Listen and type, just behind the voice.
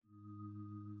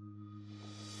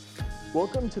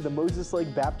Welcome to the Moses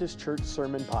Lake Baptist Church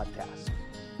Sermon Podcast.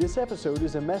 This episode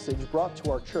is a message brought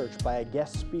to our church by a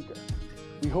guest speaker.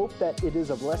 We hope that it is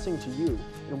a blessing to you,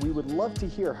 and we would love to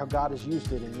hear how God has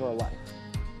used it in your life.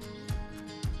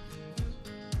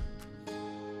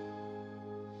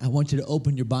 I want you to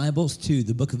open your Bibles to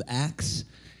the book of Acts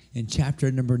in chapter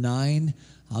number 9.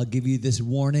 I'll give you this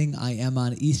warning. I am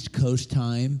on East Coast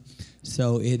time,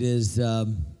 so it is,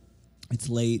 it's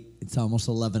late. It's almost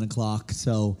 11 o'clock,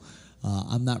 so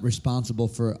I'm not responsible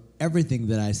for everything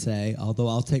that I say, although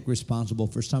I'll take responsible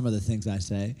for some of the things I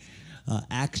say.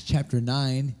 Acts chapter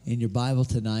 9 in your Bible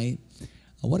tonight.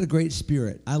 What a great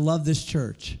spirit. I love this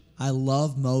church. I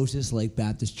love Moses Lake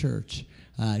Baptist Church.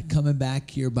 Coming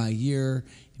back year by year,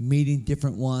 meeting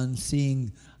different ones,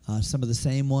 seeing some of the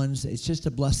same ones. It's just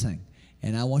a blessing.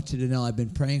 And I want you to know I've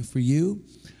been praying for you.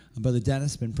 Brother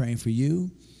Dennis has been praying for you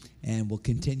and will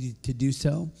continue to do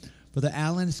so. Brother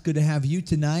Allen, it's good to have you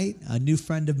tonight. A new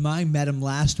friend of mine, met him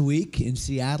last week in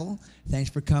Seattle. Thanks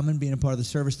for coming, being a part of the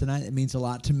service tonight. It means a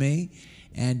lot to me.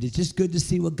 And it's just good to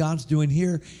see what God's doing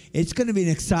here. It's going to be an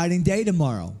exciting day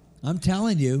tomorrow. I'm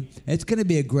telling you, it's going to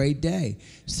be a great day.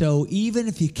 So even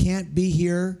if you can't be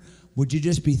here, would you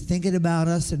just be thinking about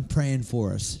us and praying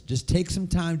for us? Just take some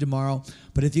time tomorrow.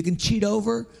 But if you can cheat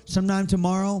over sometime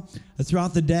tomorrow,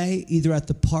 throughout the day, either at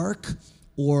the park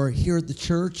or here at the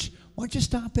church, why don't you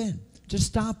stop in? Just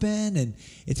stop in, and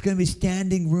it's going to be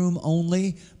standing room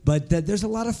only, but there's a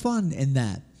lot of fun in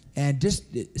that. And just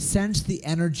sense the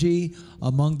energy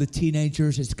among the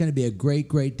teenagers. It's going to be a great,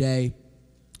 great day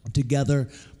together.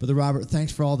 Brother Robert,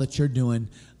 thanks for all that you're doing.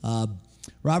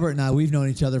 Robert and I, we've known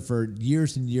each other for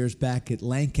years and years back at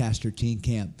Lancaster Teen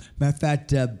Camp. Matter of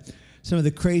fact, some of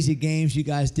the crazy games you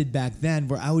guys did back then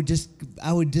where I would just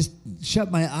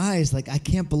shut my eyes like, I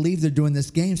can't believe they're doing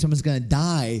this game. Someone's going to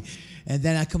die. And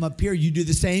then I come up here, you do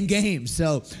the same game.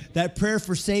 So that prayer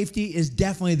for safety is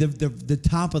definitely the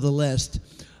top of the list.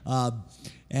 And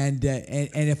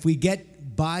if we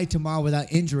get by tomorrow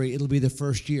without injury, it'll be the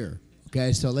first year.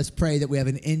 Okay, so let's pray that we have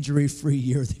an injury-free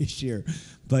year this year.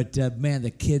 But, man,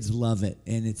 the kids love it,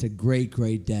 and it's a great,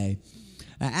 great day.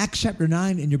 Acts chapter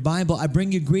 9 in your Bible, I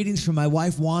bring you greetings from my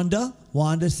wife, Wanda.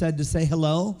 Wanda said to say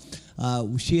hello.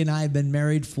 She and I have been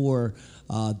married for,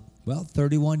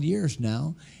 31 years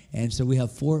now. And so we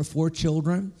have four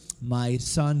children. My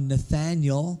son,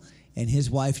 Nathaniel, and his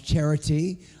wife,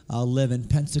 Charity, live in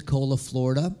Pensacola,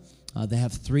 Florida. They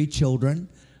have 3 children,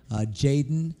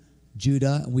 Jaden,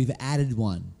 Judah, and we've added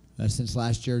one since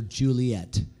last year.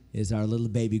 Juliet is our little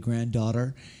baby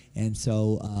granddaughter. And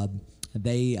so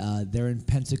they're in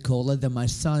Pensacola. Then my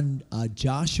son,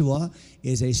 Joshua,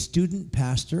 is a student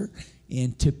pastor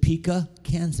in Topeka,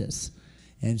 Kansas.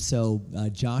 And so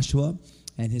Joshua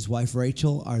and his wife,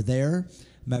 Rachel, are there.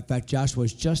 Matter of fact, Joshua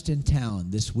was just in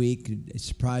town this week. He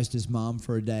surprised his mom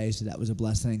for a day, so that was a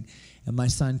blessing. And my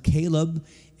son, Caleb,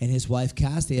 and his wife,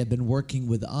 Cassie, have been working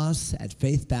with us at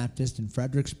Faith Baptist in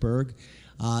Fredericksburg.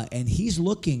 And he's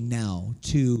looking now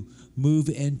to move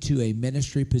into a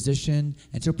ministry position.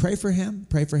 And so pray for him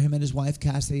and his wife,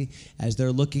 Cassie, as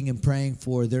they're looking and praying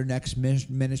for their next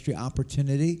ministry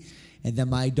opportunity. And then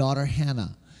my daughter,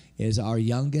 Hannah, is our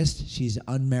youngest. She's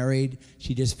unmarried.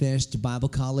 She just finished Bible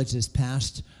college this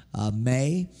past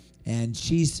May, and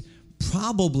she's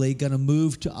probably going to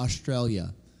move to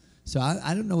Australia. So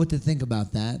I don't know what to think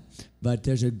about that, but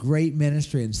there's a great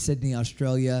ministry in Sydney,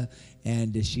 Australia,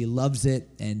 and she loves it,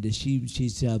 and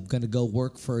she's going to go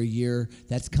work for a year.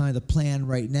 That's kind of the plan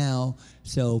right now.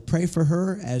 So pray for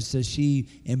her as she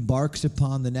embarks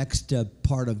upon the next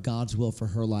part of God's will for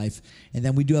her life. And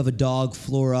then we do have a dog,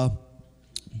 Flora,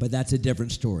 but that's a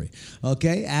different story.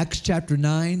 Okay, Acts chapter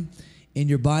 9 in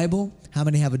your Bible. How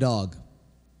many have a dog?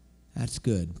 That's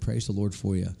good. Praise the Lord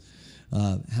for you.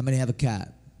 How many have a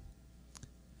cat?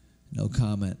 No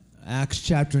comment. Acts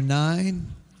chapter 9.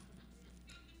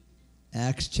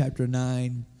 Acts chapter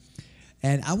 9.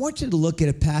 And I want you to look at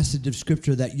a passage of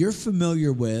Scripture that you're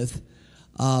familiar with.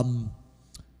 And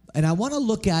I want to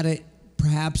look at it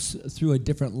perhaps through a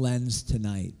different lens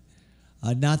tonight.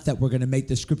 Not that we're going to make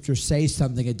the Scripture say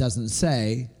something it doesn't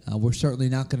say. We're certainly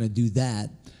not going to do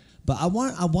that. But I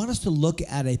want us to look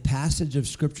at a passage of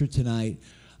Scripture tonight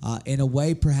in a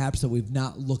way perhaps that we've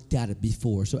not looked at it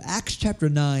before. So Acts chapter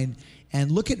 9,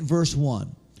 and look at verse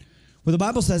 1, where the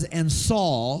Bible says, and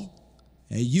Saul,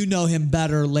 you know him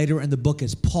better later in the book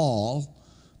as Paul,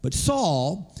 but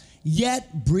Saul,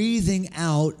 yet breathing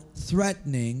out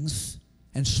threatenings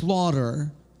and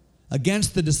slaughter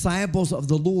against the disciples of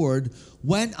the Lord,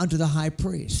 went unto the high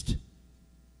priest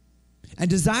and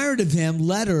desired of him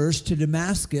letters to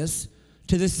Damascus,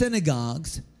 to the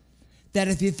synagogues, that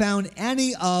if you found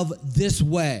any of this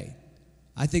way,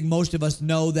 I think most of us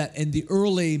know that in the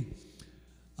early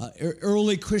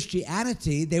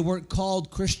Christianity, they weren't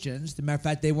called Christians. As a matter of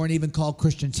fact, they weren't even called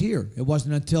Christians here. It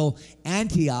wasn't until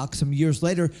Antioch, some years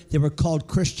later, they were called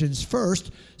Christians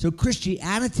first. So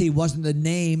Christianity wasn't the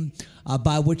name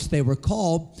by which they were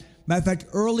called. Matter of fact,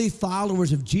 early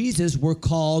followers of Jesus were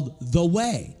called the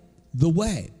Way. The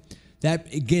Way.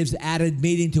 That gives added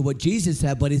meaning to what Jesus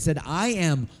said, but he said, I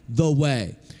am the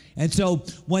way. And so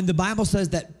when the Bible says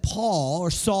that Paul, or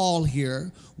Saul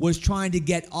here, was trying to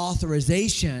get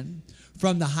authorization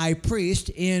from the high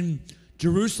priest in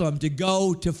Jerusalem to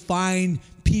go to find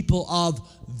people of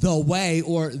the way,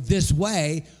 or this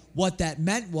way, what that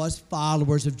meant was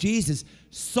followers of Jesus.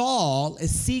 Saul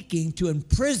is seeking to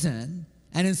imprison,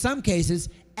 and in some cases,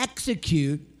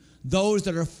 execute those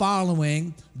that are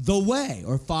following the way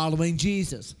or following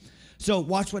Jesus. So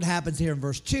watch what happens here in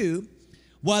verse 2.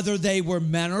 Whether they were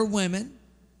men or women,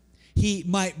 he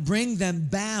might bring them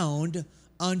bound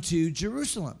unto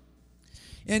Jerusalem.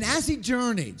 And as he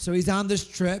journeyed, so he's on this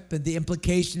trip, and the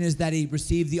implication is that he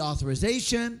received the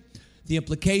authorization. The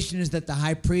implication is that the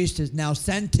high priest has now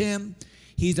sent him.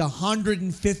 He's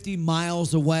 150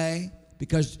 miles away,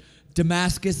 because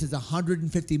Damascus is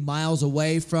 150 miles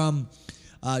away from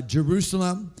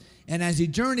Jerusalem. And as he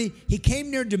journeyed, he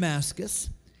came near Damascus,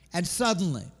 and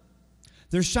suddenly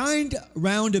there shined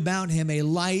round about him a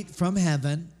light from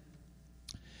heaven,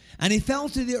 and he fell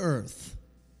to the earth,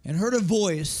 and heard a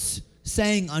voice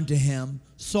saying unto him,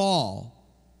 Saul,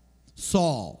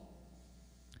 Saul.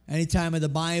 Anytime in the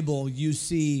Bible you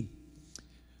see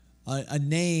a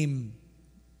name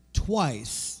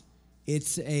twice,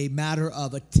 it's a matter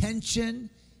of attention,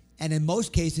 and in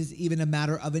most cases, even a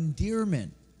matter of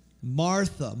endearment.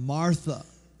 Martha, Martha,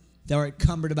 thou art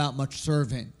cumbered about much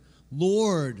serving.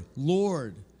 Lord,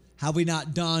 Lord, have we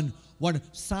not done what?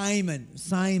 Simon,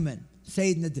 Simon,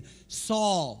 Satan,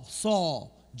 Saul,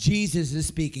 Saul, Jesus is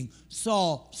speaking.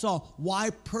 Saul, Saul, why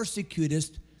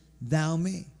persecutest thou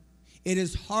me? It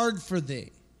is hard for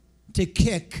thee to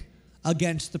kick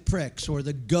against the pricks, or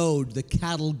the goad, the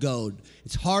cattle goad.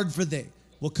 It's hard for thee.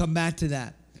 We'll come back to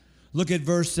that. Look at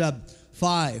verse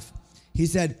 5. He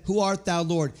said, who art thou,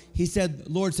 Lord? He said,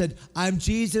 Lord said, I'm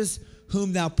Jesus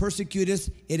whom thou persecutest.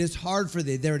 It is hard for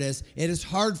thee. There it is. It is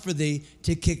hard for thee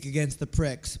to kick against the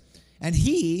pricks. And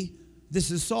he,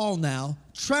 this is Saul now,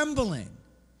 trembling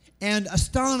and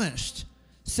astonished,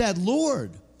 said,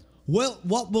 Lord, what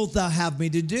wilt thou have me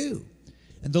to do?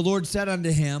 And the Lord said unto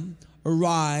him,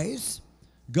 arise,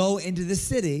 go into the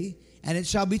city, and it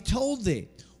shall be told thee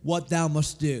what thou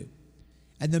must do.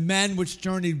 And the men which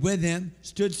journeyed with him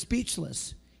stood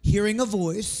speechless, hearing a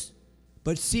voice,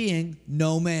 but seeing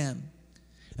no man.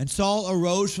 And Saul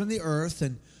arose from the earth,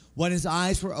 and when his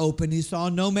eyes were opened, he saw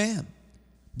no man.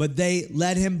 But they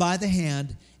led him by the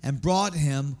hand and brought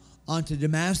him unto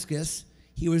Damascus.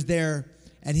 He was there,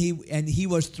 and he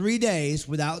was 3 days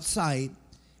without sight,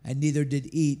 and neither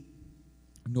did eat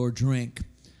nor drink.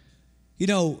 You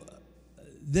know,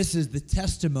 this is the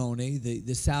testimony,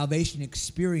 the salvation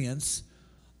experience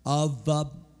of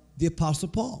the Apostle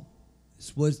Paul.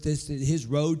 This was his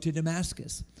road to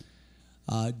Damascus.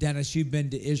 Dennis, you've been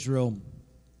to Israel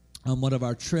on one of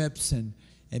our trips, and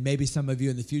maybe some of you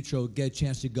in the future will get a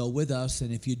chance to go with us.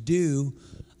 And if you do,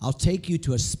 I'll take you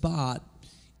to a spot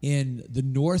in the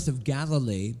north of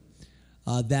Galilee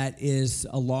that is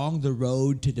along the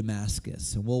road to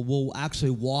Damascus. And we'll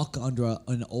actually walk under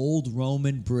an old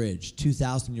Roman bridge,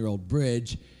 2,000-year-old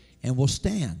bridge, and we'll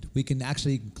stand. We can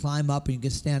actually climb up and you can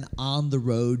stand on the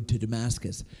road to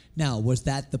Damascus. Now, was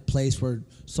that the place where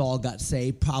Saul got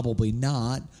saved? Probably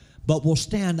not. But we'll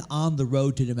stand on the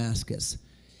road to Damascus.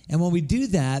 And when we do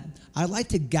that, I like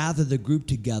to gather the group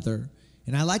together,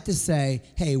 and I like to say,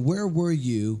 hey, where were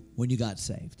you when you got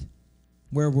saved?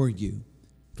 Where were you?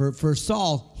 For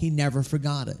Saul, he never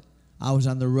forgot it. I was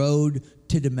on the road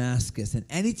to Damascus. And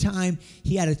anytime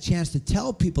he had a chance to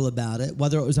tell people about it,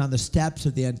 whether it was on the steps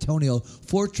of the Antonia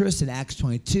Fortress in Acts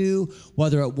 22,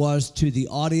 whether it was to the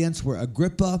audience where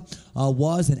Agrippa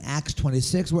was in Acts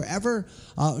 26, wherever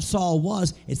Saul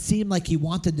was, it seemed like he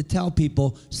wanted to tell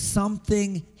people,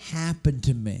 something happened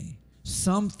to me.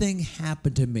 Something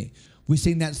happened to me. We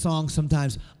sing that song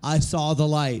sometimes, I saw the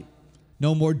light.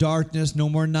 No more darkness, no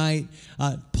more night.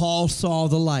 Paul saw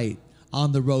the light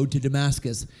on the road to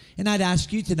Damascus. And I'd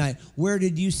ask you tonight, where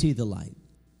did you see the light?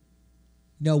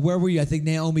 Where were you? I think,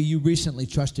 Naomi, you recently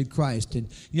trusted Christ. And,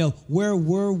 where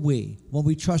were we when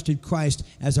we trusted Christ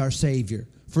as our Savior?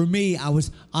 For me, I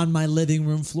was on my living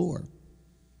room floor.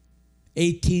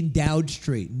 18 Dowd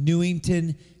Street,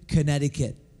 Newington,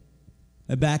 Connecticut,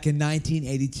 back in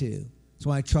 1982. That's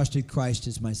why I trusted Christ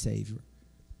as my Savior.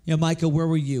 You know, Micah, where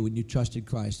were you when you trusted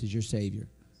Christ as your Savior?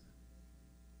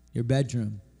 Your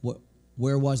bedroom.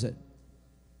 Where was it?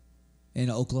 In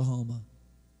Oklahoma.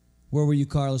 Where were you,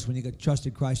 Carlos, when you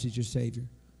trusted Christ as your Savior?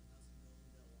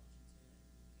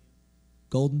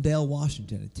 Goldendale,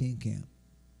 Washington, a teen camp.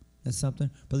 That's something.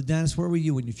 Brother Dennis, where were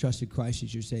you when you trusted Christ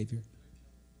as your Savior?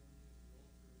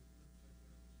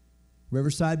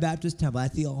 Riverside Baptist Temple,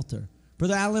 at the altar.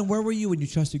 Brother Allen, where were you when you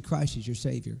trusted Christ as your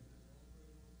Savior?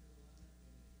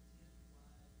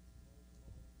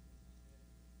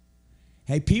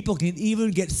 Hey, people can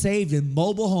even get saved in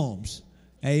mobile homes.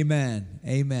 Amen.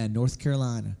 Amen. North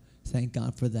Carolina. Thank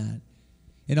God for that.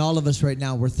 And all of us right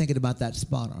now, we're thinking about that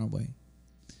spot, aren't we?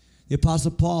 The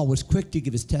Apostle Paul was quick to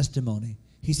give his testimony.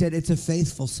 He said, it's a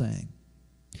faithful saying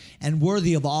and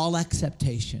worthy of all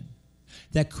acceptation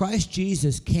that Christ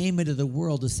Jesus came into the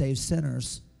world to save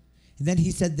sinners. And then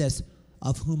he said this,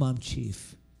 of whom I'm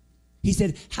chief. He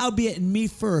said, howbeit in me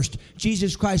first,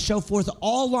 Jesus Christ show forth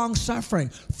all long suffering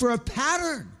for a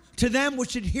pattern to them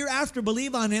which should hereafter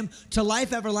believe on him to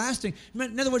life everlasting.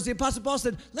 In other words, the Apostle Paul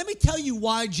said, let me tell you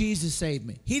why Jesus saved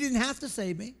me. He didn't have to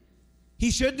save me. He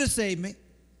shouldn't have saved me.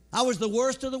 I was the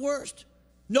worst of the worst.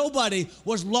 Nobody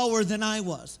was lower than I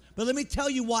was. But let me tell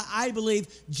you why I believe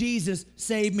Jesus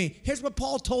saved me. Here's what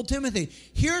Paul told Timothy.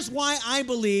 Here's why I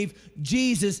believe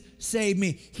Jesus saved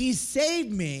me. He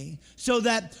saved me so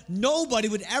that nobody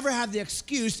would ever have the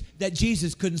excuse that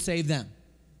Jesus couldn't save them.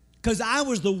 Because I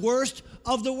was the worst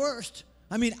of the worst.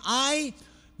 I mean, I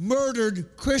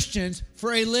murdered Christians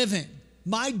for a living.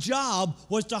 My job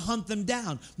was to hunt them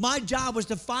down. My job was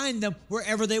to find them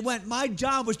wherever they went. My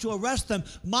job was to arrest them.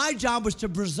 My job was to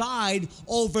preside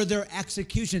over their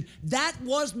execution. That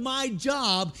was my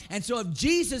job. And so if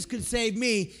Jesus could save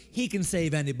me, he can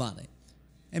save anybody.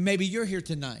 And maybe you're here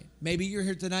tonight. Maybe you're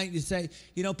here tonight and you say,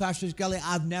 you know, Pastor Scully,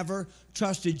 I've never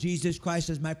trusted Jesus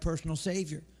Christ as my personal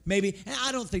Savior. Maybe, and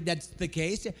I don't think that's the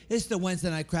case. It's the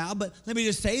Wednesday night crowd, but let me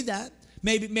just say that.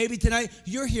 Maybe tonight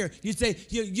you're here. You say,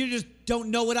 you just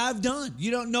don't know what I've done. You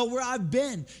don't know where I've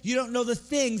been. You don't know the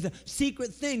things, the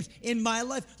secret things in my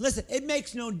life. Listen, it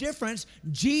makes no difference.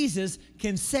 Jesus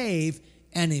can save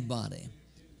anybody.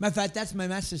 Matter of fact, that's my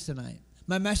message tonight.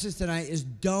 My message tonight is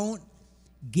don't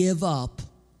give up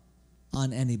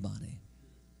on anybody.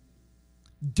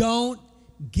 Don't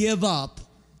give up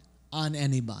on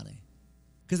anybody.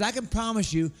 Because I can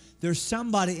promise you there's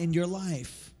somebody in your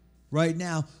life right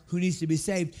now who needs to be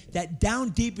saved, that down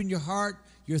deep in your heart,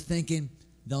 you're thinking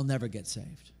they'll never get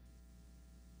saved.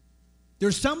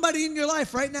 There's somebody in your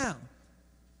life right now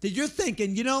that you're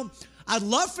thinking, you know, I'd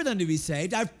love for them to be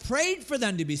saved. I've prayed for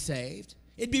them to be saved.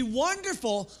 It'd be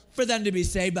wonderful for them to be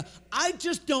saved, but I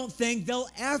just don't think they'll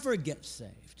ever get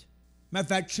saved. Matter of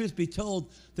fact, truth be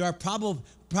told, there are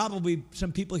probably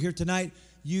some people here tonight,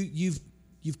 you've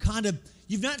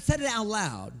not said it out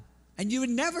loud, and you would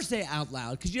never say it out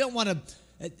loud because you don't want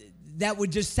to, that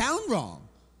would just sound wrong.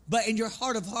 But in your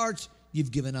heart of hearts,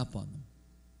 you've given up on them.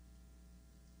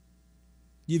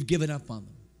 You've given up on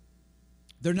them.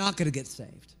 They're not going to get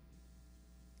saved.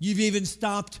 You've even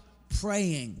stopped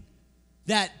praying.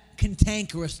 That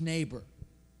cantankerous neighbor,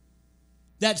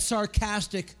 that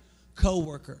sarcastic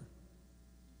coworker,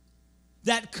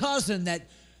 that cousin that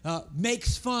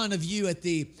makes fun of you at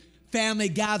the family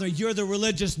gathering. You're the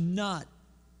religious nut.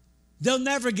 They'll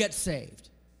never get saved.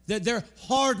 They're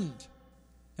hardened.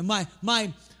 And my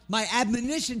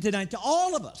admonition tonight to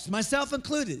all of us, myself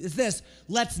included, is this: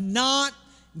 let's not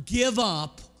give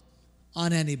up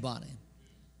on anybody.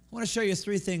 I want to show you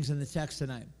three things in the text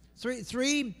tonight.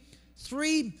 Three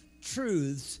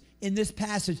truths in this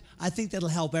passage I think that'll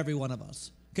help every one of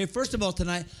us. Okay, first of all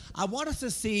tonight, I want us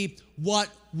to see what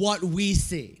we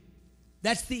see.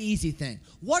 That's the easy thing.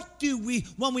 What do we,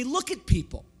 when we look at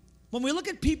people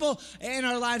in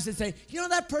our lives and say, you know,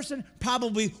 that person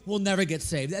probably will never get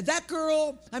saved. That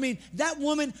girl, that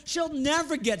woman, she'll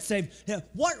never get saved.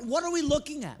 What are we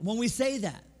looking at when we say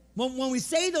that? When we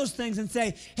say those things and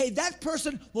say, hey, that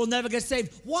person will never get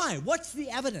saved. Why? What's the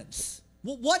evidence?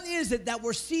 What is it that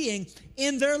we're seeing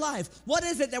in their life? What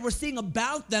is it that we're seeing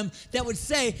about them that would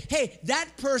say, hey,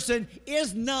 that person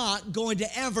is not going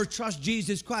to ever trust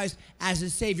Jesus Christ as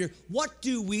his Savior? What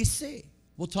do we see?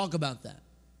 We'll talk about that.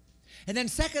 And then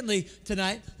secondly,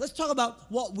 tonight, let's talk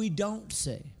about what we don't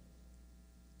see.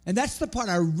 And that's the part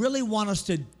I really want us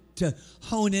to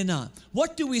hone in on.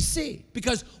 What do we see?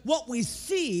 Because what we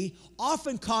see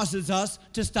often causes us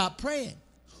to stop praying.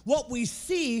 What we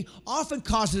see often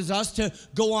causes us to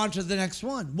go on to the next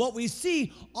one. What we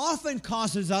see often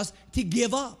causes us to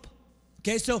give up.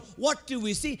 Okay, so what do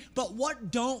we see? But what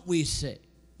don't we see?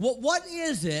 What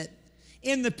is it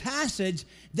in the passage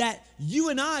that you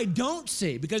and I don't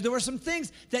see, because there were some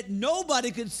things that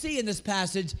nobody could see in this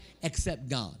passage except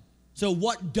God. So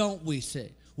what don't we see?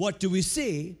 What do we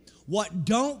see? What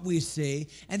don't we see?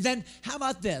 And then how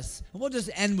about this? And we'll just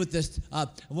end with this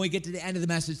when we get to the end of the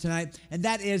message tonight. And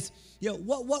that is,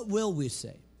 what will we see?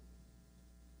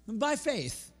 And by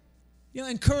faith,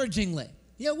 encouragingly.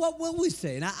 What will we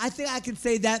say? And I think I can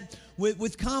say that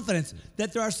with confidence,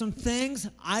 that there are some things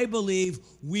I believe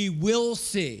we will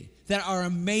see that are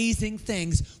amazing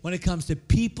things when it comes to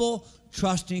people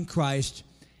trusting Christ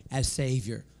as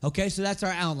Savior. Okay, so that's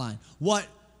our outline. What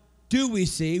do we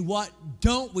see? What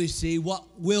don't we see? What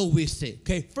will we see?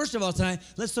 Okay, first of all tonight,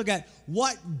 let's look at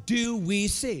what do we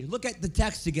see? Look at the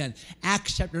text again,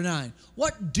 Acts chapter 9.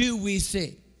 What do we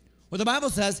see? Well, the Bible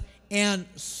says, and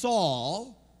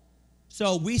Saul,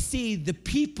 so we see the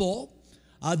people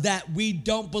that we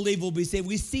don't believe will be saved.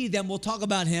 We see them, we'll talk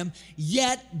about him,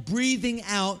 yet breathing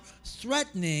out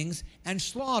threatenings and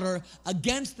slaughter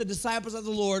against the disciples of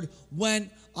the Lord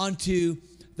went unto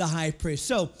the high priest.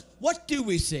 So what do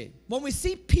we see? When we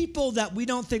see people that we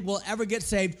don't think will ever get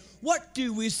saved, what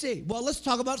do we see? Well, let's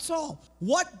talk about Saul.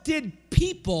 What did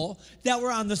people that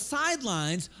were on the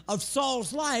sidelines of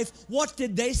Saul's life, what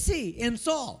did they see in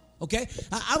Saul? Okay,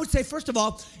 I would say, first of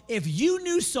all, if you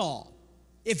knew Saul,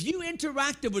 if you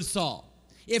interacted with Saul,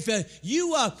 if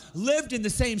you lived in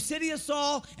the same city as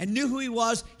Saul and knew who he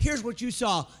was, here's what you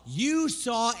saw. You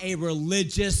saw a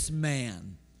religious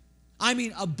man. I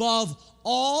mean, above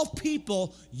all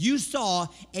people, you saw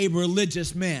a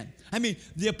religious man. I mean,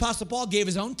 the Apostle Paul gave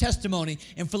his own testimony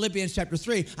in Philippians chapter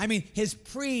 3. I mean, his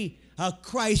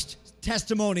pre-Christ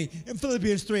testimony in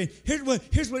Philippians 3.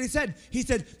 Here's what he said. He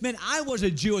said, man, I was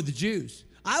a Jew of the Jews.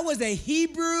 I was a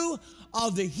Hebrew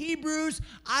of the Hebrews.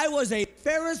 I was a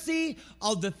Pharisee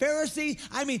of the Pharisee.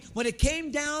 I mean, when it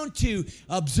came down to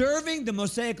observing the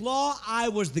Mosaic law, I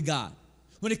was the guy.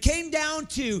 When it came down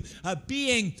to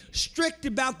being strict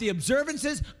about the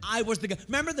observances, I was the guy.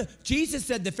 Remember, Jesus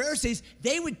said the Pharisees,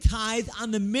 they would tithe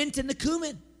on the mint and the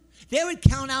cumin. They would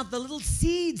count out the little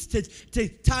seeds to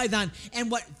tithe on. And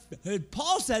what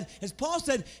Paul said is,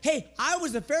 hey, I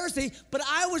was a Pharisee, but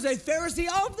I was a Pharisee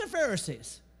of the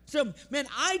Pharisees. So, man,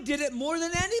 I did it more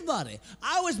than anybody.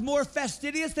 I was more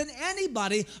fastidious than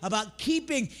anybody about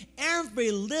keeping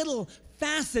every little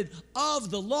facet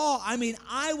of the law. I mean,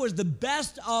 I was the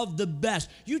best of the best.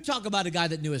 You talk about a guy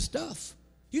that knew his stuff.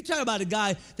 You talk about a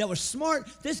guy that was smart.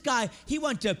 This guy, he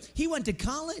went to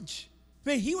college.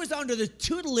 Man, he was under the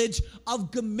tutelage of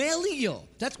Gamaliel.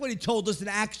 That's what he told us in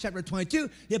Acts chapter 22.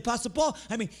 The Apostle Paul,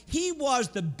 I mean, he was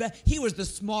the best. He was the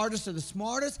smartest of the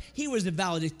smartest. He was the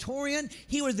valedictorian.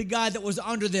 He was the guy that was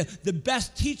under the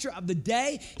best teacher of the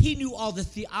day. He knew all the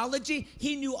theology.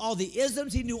 He knew all the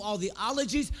isms. He knew all the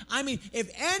ologies. I mean,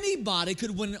 if anybody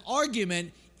could win an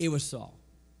argument, it was Saul.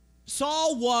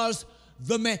 Saul was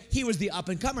the man. He was the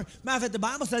up-and-comer. Matter of fact, the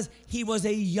Bible says he was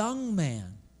a young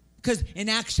man. Because in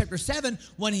Acts chapter 7,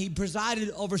 when he presided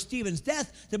over Stephen's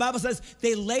death, the Bible says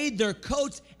they laid their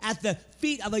coats at the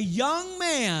feet of a young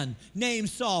man named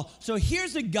Saul. So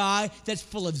here's a guy that's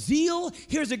full of zeal.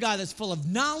 Here's a guy that's full of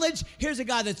knowledge. Here's a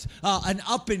guy that's an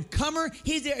up-and-comer.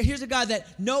 Here's a guy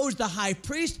that knows the high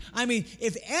priest. I mean,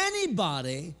 if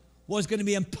anybody was going to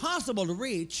be impossible to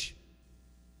reach,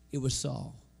 it was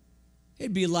Saul. It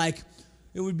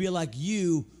would be like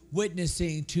you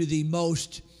witnessing to the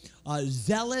most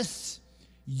zealous,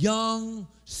 young,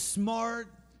 smart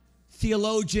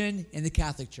theologian in the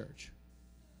Catholic Church.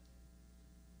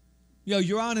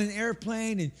 You're on an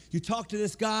airplane and you talk to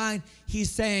this guy, and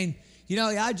he's saying,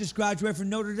 I just graduated from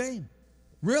Notre Dame.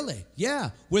 Really?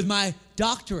 Yeah, with my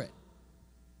doctorate.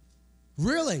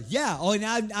 Really? Yeah. Oh, and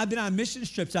I've been on mission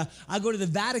trips. I go to the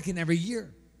Vatican every year.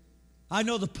 I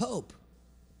know the Pope.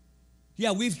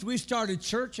 Yeah, we've started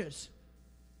churches.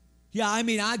 Yeah, I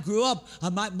mean, I grew up,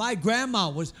 my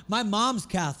grandma my mom's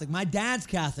Catholic, my dad's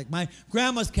Catholic, my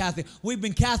grandma's Catholic. We've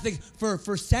been Catholic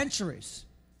for centuries.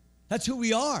 That's who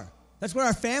we are. That's what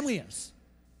our family is.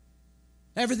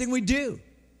 Everything we do.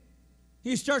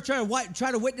 You start trying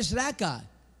to witness to that guy,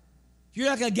 you're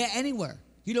not going to get anywhere.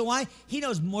 You know why? He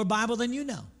knows more Bible than you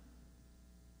know.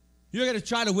 You're going to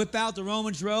try to whip out the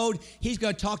Romans road. He's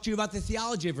going to talk to you about the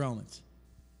theology of Romans.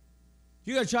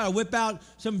 You're going to try to whip out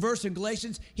some verse in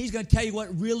Galatians. He's going to tell you what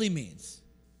it really means.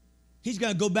 He's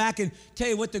going to go back and tell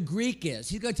you what the Greek is.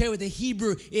 He's going to tell you what the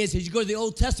Hebrew is as you go to the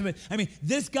Old Testament. I mean,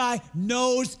 this guy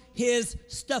knows his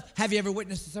stuff. Have you ever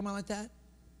witnessed to someone like that?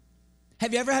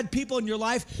 Have you ever had people in your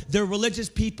life, they're religious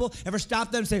people, ever stop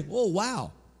them and say, oh,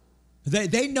 wow,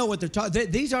 they know what they're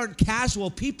talking. These aren't casual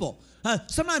people.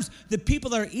 Sometimes the people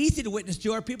that are easy to witness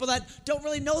to are people that don't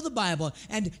really know the Bible,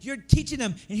 and you're teaching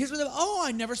them, and here's what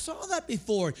I never saw that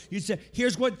before. You say,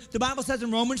 here's what the Bible says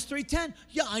in Romans 3:10.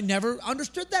 Yeah, I never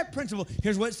understood that principle.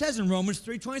 Here's what it says in Romans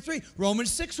 3:23,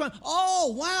 Romans 6:1.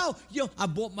 Oh, wow,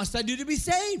 what must I do to be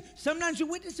saved? Sometimes you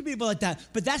witness to people like that,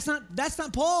 but that's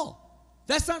not Paul.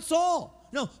 That's not Saul.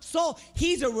 No, Saul,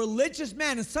 he's a religious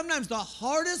man, and sometimes the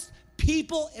hardest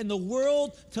people in the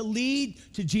world to lead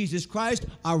to Jesus Christ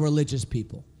are religious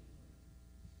people.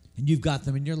 And you've got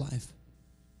them in your life.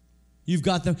 You've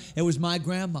got them. It was my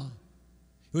grandma.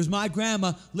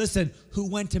 Listen,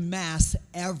 who went to Mass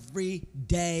every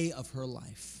day of her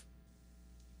life.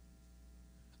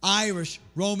 Irish,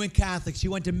 Roman Catholic. She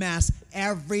went to Mass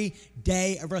every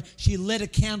day of her life. She lit a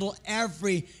candle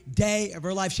every day of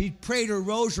her life. She prayed her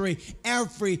rosary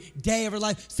every day of her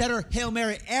life. Said her Hail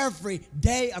Mary every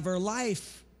day of her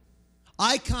life.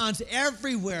 Icons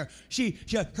everywhere.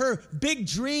 Her big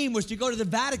dream was to go to the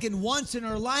Vatican once in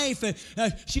her life. And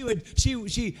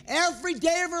she every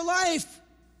day of her life.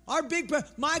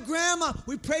 My grandma,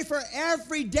 we pray for her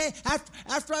every day.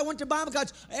 After I went to Bible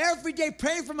college, every day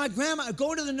praying for my grandma,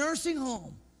 going to the nursing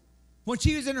home when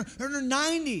she was in her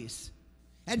 90s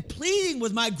and pleading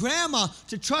with my grandma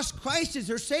to trust Christ as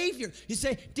her Savior. You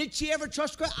say, did she ever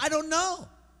trust Christ? I don't know.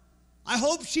 I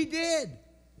hope she did.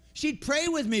 She'd pray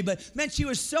with me, but man, she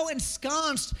was so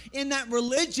ensconced in that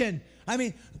religion. I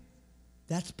mean,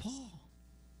 that's Paul.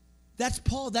 That's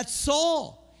Paul. That's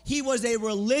Saul. He was a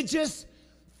religious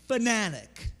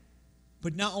fanatic.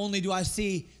 But not only do I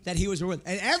see that he was and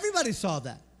everybody saw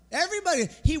that. Everybody,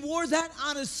 he wore that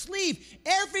on his sleeve.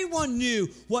 Everyone knew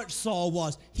what Saul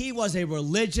was. He was a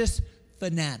religious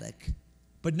fanatic.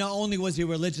 But not only was he a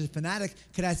religious fanatic,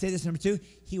 could I say this, number two?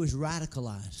 He was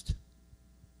radicalized.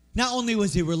 Not only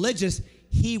was he religious,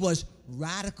 he was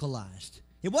radicalized.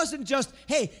 It wasn't just,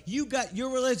 hey, you got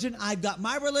your religion, I've got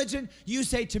my religion. You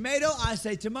say tomato, I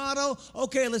say tomato.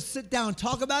 Okay, let's sit down and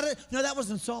talk about it. No, that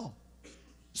wasn't Saul.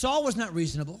 Saul was not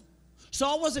reasonable.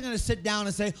 Saul wasn't going to sit down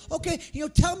and say, okay,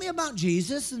 tell me about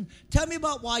Jesus and tell me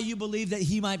about why you believe that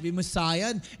he might be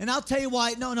Messiah, and I'll tell you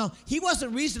why. No, he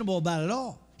wasn't reasonable about it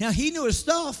all. Now, he knew his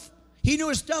stuff. He knew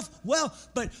his stuff well,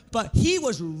 but he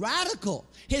was radical.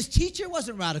 His teacher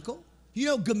wasn't radical.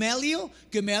 Gamaliel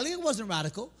wasn't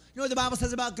radical. You know what the Bible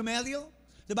says about Gamaliel?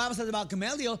 The Bible says about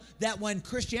Gamaliel that when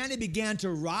Christianity began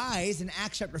to rise in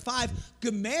Acts chapter 5,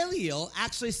 Gamaliel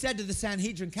actually said to the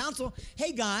Sanhedrin council,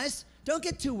 hey guys, don't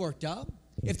get too worked up.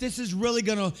 If this is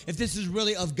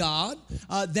really of God,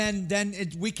 then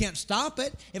we can't stop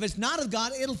it. If it's not of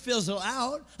God, it'll fizzle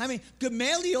out. I mean,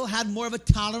 Gamaliel had more of a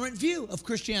tolerant view of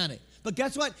Christianity. But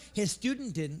guess what? His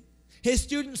student didn't. His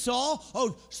student Saul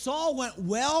went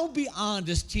well beyond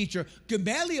his teacher.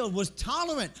 Gamaliel was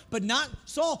tolerant, but not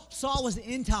Saul. Saul was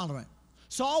intolerant.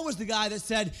 Saul was the guy that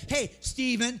said, hey,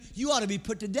 Stephen, you ought to be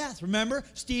put to death. Remember,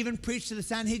 Stephen preached to the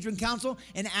Sanhedrin council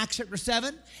in Acts chapter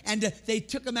 7, and they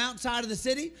took him outside of the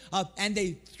city, and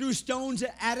they threw stones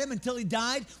at him until he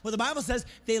died. Well, the Bible says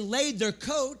they laid their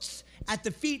coats at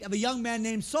the feet of a young man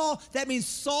named Saul. That means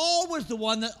Saul was the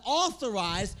one that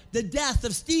authorized the death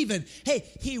of Stephen. Hey,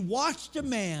 he watched a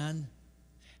man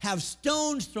have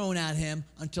stones thrown at him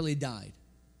until he died.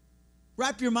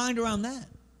 Wrap your mind around that.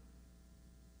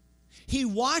 He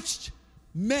watched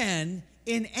men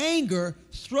in anger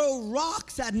throw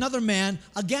rocks at another man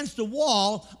against a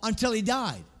wall until he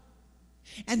died.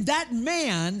 And that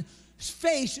man's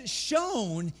face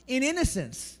shone in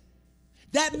innocence.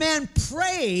 That man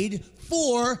prayed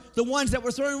for the ones that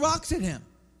were throwing rocks at him.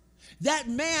 That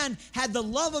man had the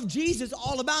love of Jesus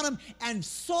all about him, and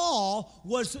Saul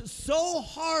was so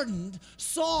hardened,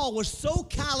 Saul was so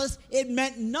callous, it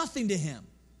meant nothing to him.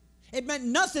 It meant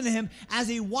nothing to him as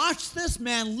he watched this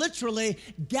man literally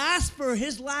gasp for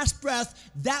his last breath.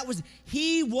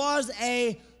 He was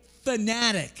a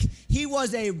fanatic. He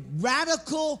was a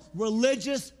radical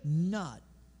religious nut.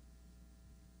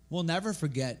 We'll never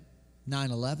forget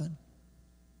 9/11.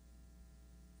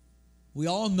 We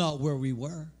all know where we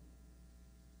were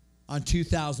on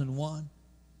 2001.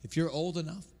 If you're old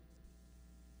enough,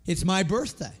 it's my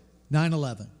birthday,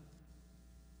 9/11.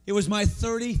 It was my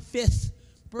 35th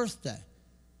birthday,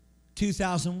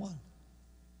 2001.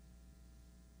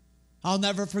 I'll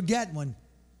never forget when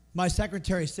my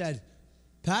secretary said,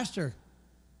 Pastor,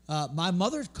 my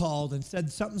mother called and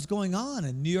said something's going on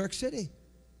in New York City,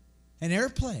 an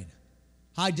airplane.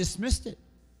 I dismissed it.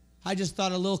 I just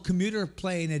thought a little commuter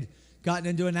plane had gotten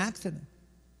into an accident.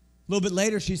 A little bit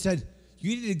later, she said,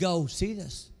 you need to go see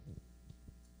this.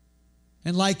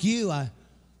 And like you,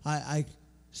 I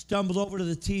stumbled over to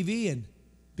the TV and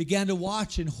began to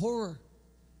watch in horror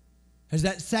as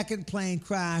that second plane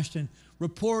crashed and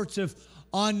reports of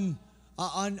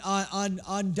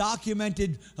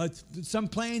undocumented, some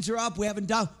planes are up, we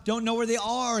don't know where they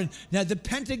are, and now the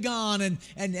Pentagon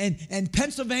and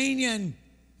Pennsylvania, and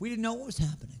we didn't know what was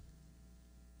happening.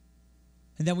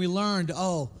 And then we learned,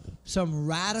 some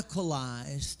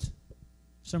radicalized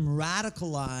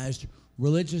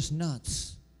religious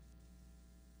nuts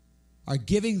are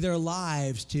giving their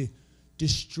lives to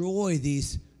destroy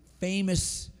these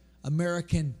famous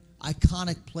American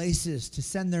iconic places, to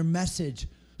send their message.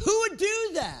 Who would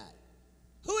do that?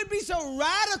 Who would be so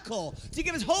radical to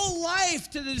give his whole life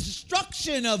to the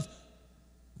destruction of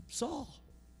Saul?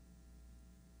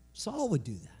 Saul would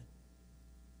do that.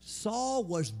 Saul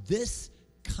was this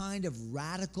kind of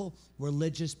radical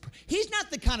religious. He's not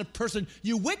the kind of person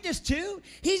you witness to.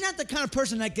 He's not the kind of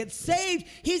person that gets saved.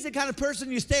 He's the kind of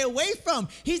person you stay away from.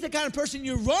 He's the kind of person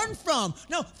you run from.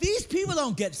 No, these people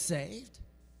don't get saved.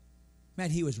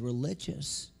 Man, he was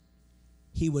religious.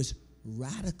 He was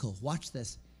radical. Watch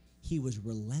this. He was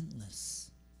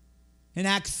relentless. In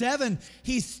Acts 7,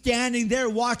 he's standing there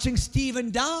watching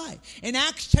Stephen die. In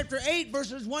Acts chapter 8,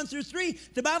 verses 1 through 3,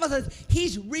 the Bible says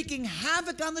he's wreaking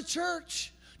havoc on the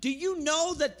church. Do you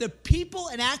know that the people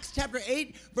in Acts chapter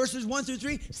 8, verses 1 through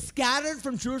 3, scattered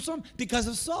from Jerusalem because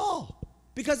of Saul?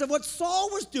 Because of what Saul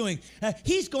was doing.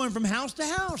 He's going from house to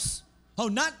house. Oh,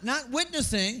 not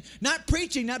witnessing, not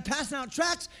preaching, not passing out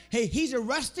tracts. Hey, he's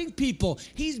arresting people.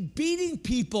 He's beating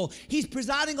people. He's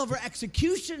presiding over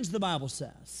executions, the Bible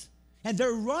says. And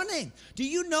they're running. Do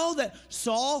you know that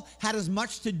Saul had as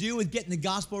much to do with getting the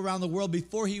gospel around the world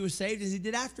before he was saved as he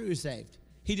did after he was saved?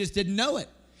 He just didn't know it.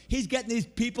 He's getting these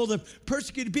people, the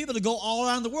persecuted people, to go all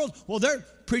around the world. Well, they're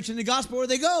preaching the gospel where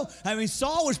they go. I mean,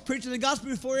 Saul was preaching the gospel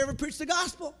before he ever preached the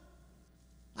gospel.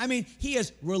 I mean, he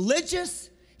is religious.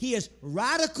 He is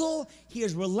radical. He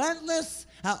is relentless.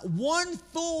 1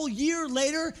 full year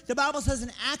later, the Bible says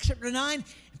in Acts chapter 9,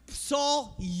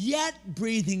 Saul yet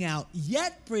breathing out.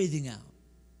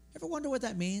 Ever wonder what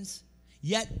that means?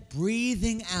 Yet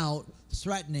breathing out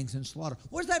threatenings and slaughter.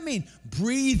 What does that mean?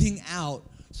 Breathing out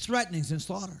threatenings and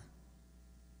slaughter.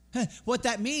 What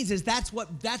that means is that's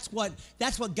what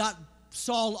got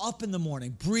Saul up in the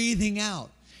morning, breathing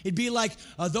out. It'd be like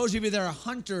those of you that are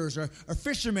hunters or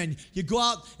fishermen. You go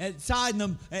out outside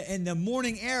in the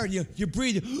morning air and you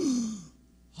breathe. Do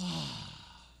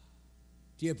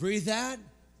you breathe that?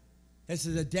 This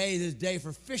is a day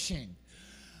for fishing.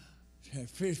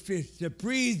 To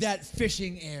breathe that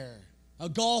fishing air. A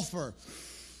golfer.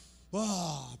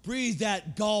 Breathe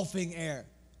that golfing air.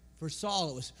 For Saul,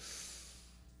 it was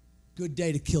a good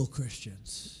day to kill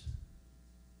Christians.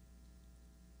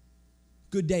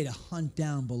 Good day to hunt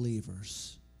down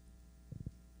believers.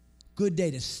 Good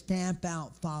day to stamp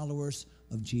out followers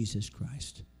of Jesus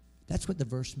Christ. That's what the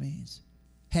verse means.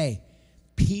 Hey,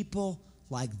 people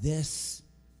like this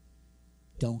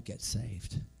don't get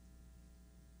saved.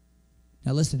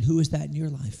 Now listen, who is that in your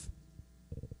life?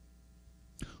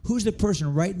 Who's the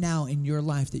person right now in your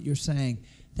life that you're saying,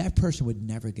 that person would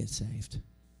never get saved?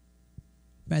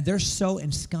 Man, they're so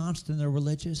ensconced in their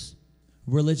religious,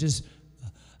 that's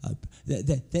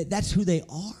who they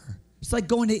are. It's like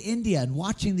going to India and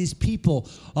watching these people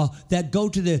that go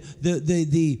to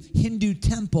the Hindu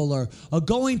temple or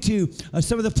going to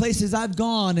some of the places I've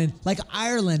gone, and like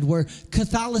Ireland, where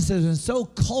Catholicism is so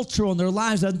cultural in their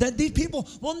lives that these people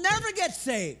will never get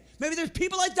saved. Maybe there's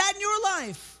people like that in your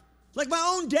life, like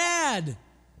my own dad,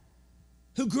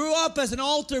 who grew up as an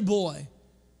altar boy.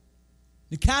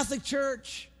 The Catholic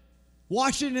Church,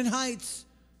 Washington Heights,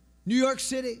 New York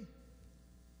City.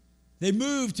 They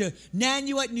moved to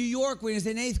Nanuet, New York when he was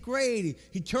in 8th grade.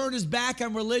 He turned his back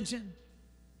on religion,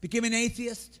 became an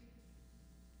atheist.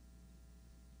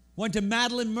 Went to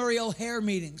Madalyn Murray O'Hair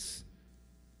meetings,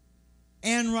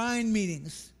 Anne Rand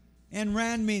meetings,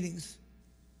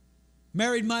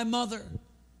 married my mother,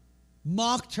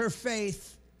 mocked her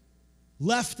faith,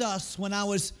 left us when I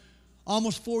was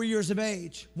almost 4 years of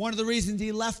age. One of the reasons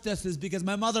he left us is because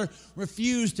my mother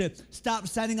refused to stop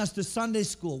sending us to Sunday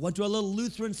school. Went to a little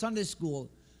Lutheran Sunday school.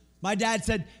 My dad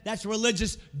said, that's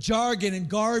religious jargon and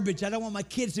garbage. I don't want my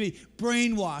kids to be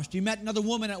brainwashed. He met another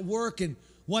woman at work and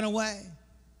went away.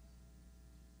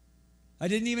 I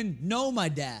didn't even know my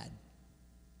dad.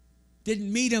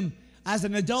 Didn't meet him as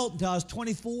an adult until I was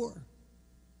 24.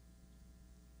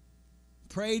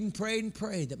 Prayed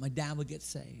that my dad would get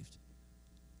saved.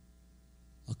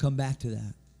 I'll come back to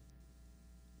that.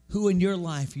 Who in your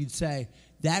life you'd say,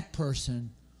 that person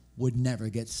would never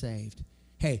get saved?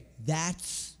 Hey,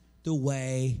 that's the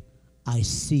way I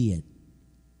see it.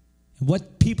 And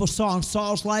what people saw in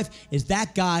Saul's life is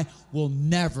that guy will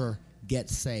never get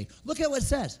saved. Look at what it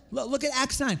says. Look at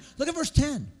Acts 9. Look at verse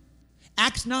 10.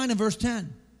 Acts 9 and verse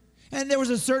 10. And there was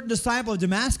a certain disciple of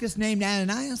Damascus named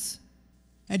Ananias.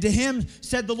 And to him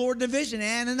said the Lord in a vision,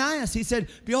 Ananias. He said,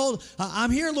 behold,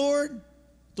 I'm here, Lord.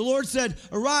 The Lord said,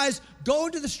 arise, go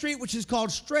into the street which is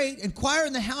called Straight, inquire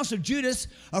in the house of Judas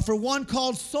for one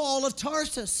called Saul of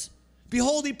Tarsus.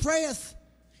 Behold, he prayeth.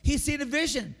 He's seen a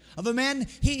vision of a man.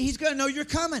 He's going to know you're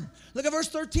coming. Look at verse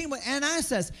 13, what Ananias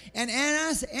says. And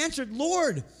Ananias answered,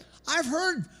 Lord, I've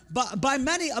heard by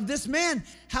many of this man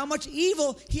how much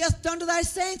evil he hath done to thy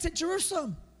saints at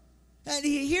Jerusalem. And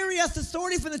here he has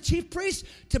authority from the chief priest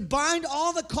to bind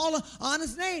all that call on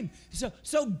his name.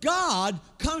 So God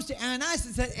comes to Ananias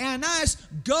and said, Ananias,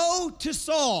 go to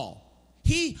Saul.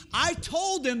 I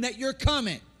told him that you're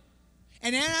coming.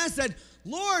 And Ananias said,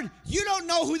 Lord, you don't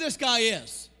know who this guy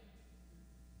is.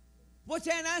 What's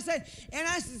Ananias saying?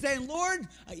 Ananias is saying, Lord,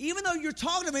 even though you're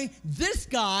talking to me, this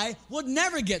guy will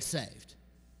never get saved.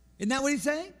 Isn't that what he's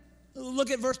saying?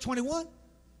 Look at verse 21.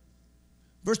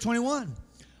 Verse 21.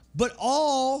 But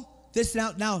all this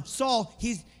now Saul,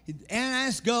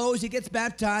 Ananias goes, he gets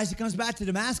baptized, he comes back to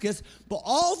Damascus, but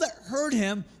all that heard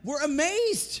him were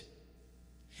amazed.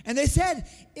 And they said,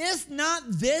 is not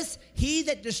this he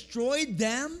that destroyed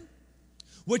them,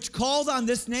 which called on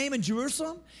this name in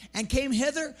Jerusalem, and came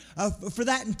hither for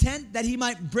that intent, that he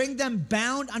might bring them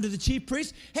bound unto the chief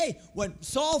priests? Hey, when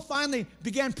Saul finally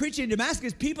began preaching in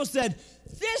Damascus, people said,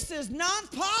 this is not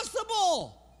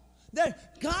possible.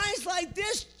 That guys like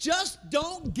this just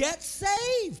don't get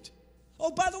saved.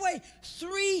 Oh, by the way,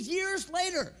 3 years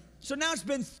later. So now it's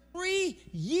been 3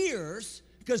 years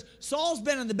because Saul's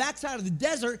been on the backside of the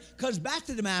desert, comes back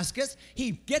to Damascus.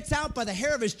 He gets out by the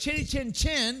hair of his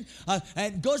chin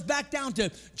and goes back down to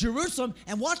Jerusalem.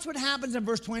 And watch what happens in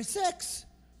verse 26.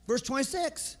 Verse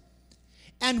 26.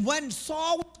 And when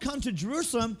Saul would come to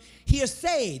Jerusalem, he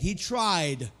essayed, he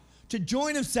tried to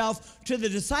join himself to the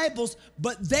disciples,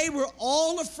 but they were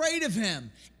all afraid of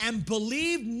him and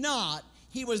believed not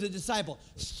he was a disciple.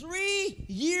 3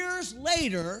 years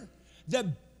later,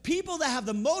 the people that have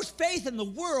the most faith in the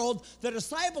world, the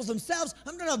disciples themselves,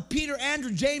 I'm talking about Peter,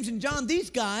 Andrew, James, and John, these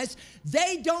guys,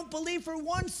 they don't believe for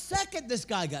 1 second this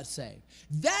guy got saved.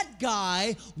 That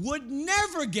guy would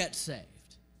never get saved.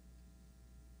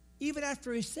 Even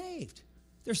after he's saved,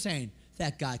 they're saying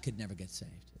that guy could never get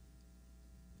saved.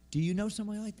 Do you know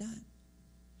somebody like that?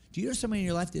 Do you know somebody in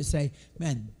your life that say,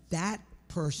 man, that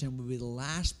person would be the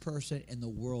last person in the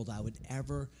world I would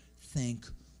ever think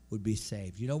would be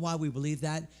saved? You know why we believe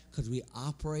that? Because we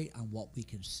operate on what we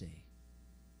can see.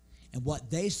 And what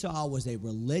they saw was a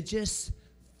religious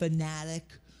fanatic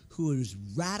who was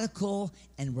radical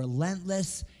and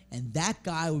relentless, and that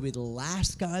guy would be the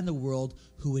last guy in the world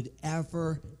who would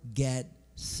ever get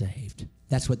saved.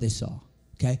 That's what they saw.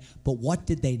 Okay, but what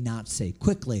did they not say?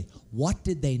 Quickly, what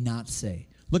did they not say?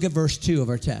 Look at verse 2 of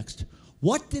our text.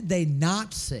 What did they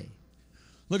not say?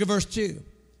 Look at verse 2.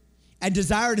 And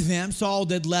desired of him, Saul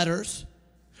did letters.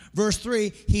 Verse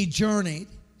 3, he journeyed.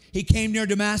 He came near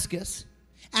Damascus.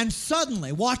 And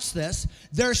suddenly, watch this,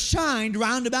 there shined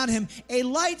round about him a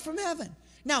light from heaven.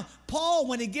 Now, Paul,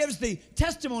 when he gives the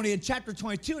testimony in chapter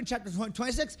 22 and chapter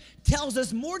 26, tells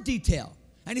us more detail.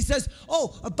 And he says,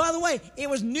 by the way, it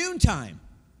was noontime.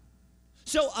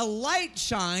 So a light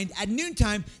shined at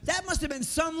noontime. That must have been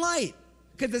sunlight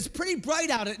because it's pretty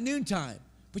bright out at noontime.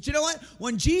 But you know what?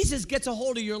 When Jesus gets a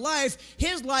hold of your life,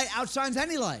 his light outshines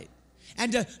any light.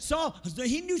 And Saul,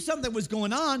 he knew something was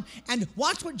going on. And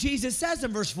watch what Jesus says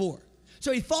in verse 4.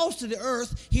 So he falls to the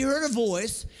earth. He heard a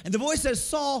voice. And the voice says,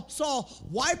 Saul, Saul,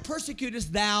 why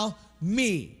persecutest thou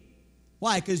me?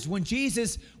 Why? Because when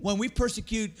we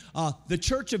persecute the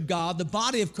church of God, the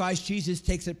body of Christ, Jesus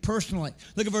takes it personally.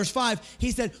 Look at verse 5.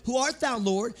 He said, who art thou,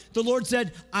 Lord? The Lord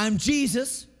said, I'm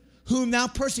Jesus, whom thou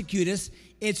persecutest.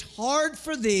 It's hard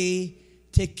for thee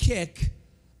to kick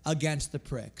against the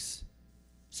pricks.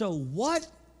 So what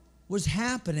was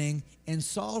happening in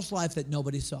Saul's life that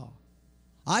nobody saw?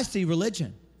 I see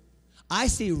religion. I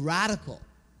see radical.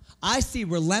 I see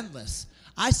relentless.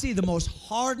 I see the most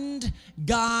hardened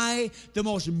guy, the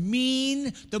most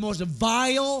mean, the most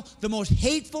vile, the most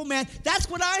hateful man. That's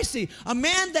what I see. A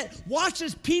man that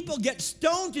watches people get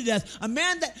stoned to death. A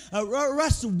man that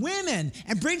arrests women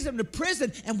and brings them to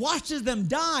prison and watches them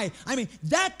die. I mean,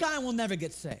 that guy will never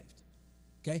get saved.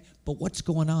 Okay? But what's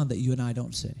going on that you and I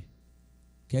don't see?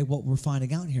 Okay? What we're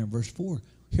finding out here in verse 4.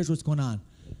 Here's what's going on.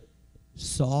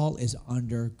 Saul is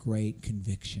under great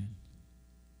conviction.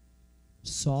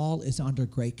 Saul is under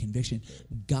great conviction.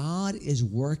 God is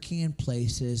working in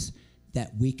places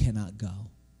that we cannot go.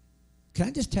 Can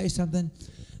I just tell you something?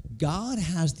 God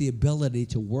has the ability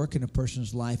to work in a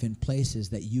person's life in places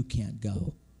that you can't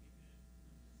go.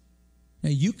 Now,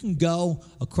 you can go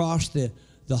across the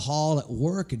hall at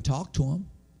work and talk to him.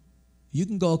 You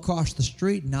can go across the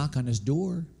street and knock on his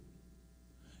door.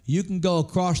 You can go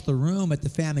across the room at the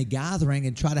family gathering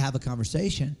and try to have a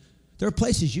conversation. There are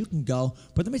places you can go,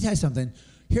 but let me tell you something.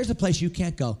 Here's a place you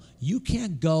can't go. You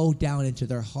can't go down into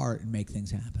their heart and make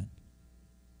things happen.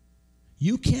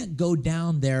 You can't go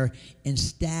down there and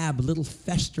stab a little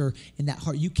fester in that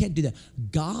heart. You can't do that.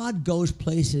 God goes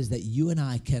places that you and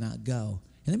I cannot go.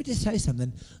 And let me just tell you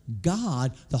something.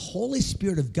 God, the Holy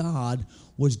Spirit of God,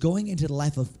 was going into the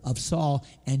life of Saul.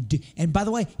 And by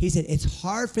the way, he said, it's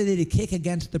hard for thee to kick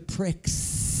against the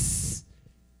pricks.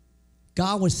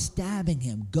 God was stabbing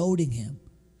him, goading him,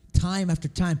 time after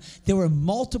time. There were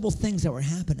multiple things that were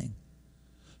happening.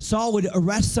 Saul would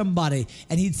arrest somebody,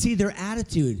 and he'd see their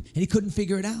attitude, and he couldn't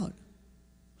figure it out.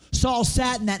 Saul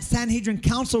sat in that Sanhedrin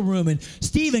council room, and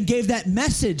Stephen gave that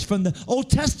message from the Old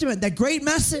Testament, that great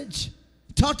message.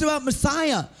 Talked about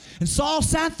Messiah. And Saul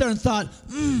sat there and thought,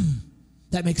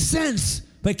 that makes sense,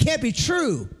 but it can't be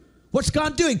true. What's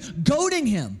God doing? Goading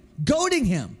him.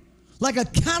 Like a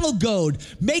cattle goad,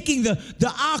 making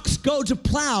the ox go to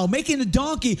plow, making the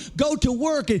donkey go to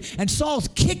work, and Saul's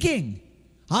kicking.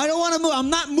 I don't want to move. I'm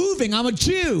not moving. I'm a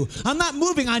Jew. I'm not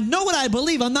moving. I know what I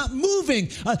believe. I'm not moving.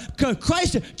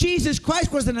 Jesus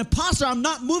Christ was an apostle. I'm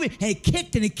not moving. And he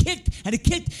kicked and he kicked and he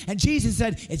kicked. And Jesus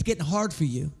said, it's getting hard for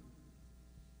you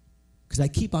because I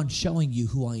keep on showing you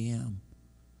who I am.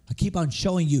 I keep on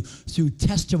showing you through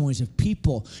testimonies of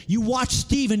people. You watched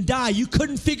Stephen die. You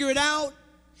couldn't figure it out.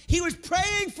 He was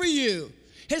praying for you.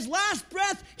 His last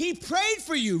breath, he prayed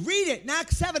for you. Read it in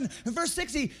Acts 7 and verse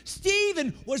 60.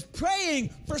 Stephen was praying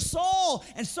for Saul.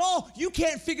 And Saul, you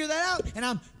can't figure that out. And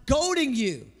I'm goading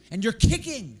you. And you're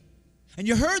kicking. And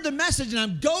you heard the message and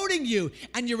I'm goading you.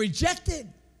 And you're rejected.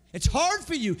 It's hard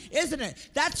for you, isn't it?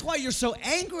 That's why you're so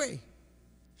angry.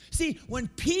 See, when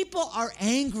people are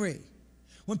angry,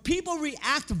 when people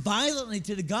react violently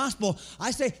to the gospel,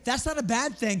 I say that's not a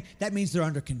bad thing. That means they're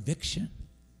under conviction.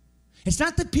 It's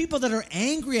not the people that are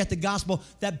angry at the gospel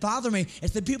that bother me.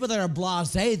 It's the people that are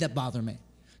blasé that bother me.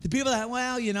 The people that,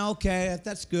 well, okay, if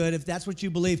that's good, if that's what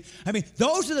you believe. I mean,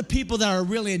 those are the people that are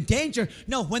really in danger.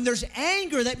 No, when there's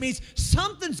anger, that means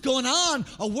something's going on.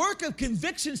 A work of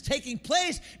conviction's taking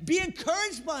place. Be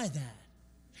encouraged by that.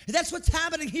 And that's what's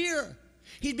happening here.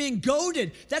 He's being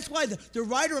goaded. That's why the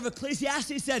writer of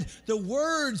Ecclesiastes said, the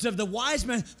words of the wise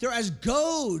man, they're as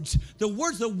goads. The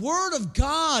word of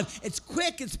God, it's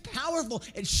quick, it's powerful,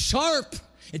 it's sharp,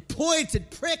 it points,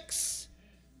 it pricks.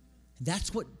 And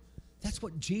that's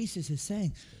what Jesus is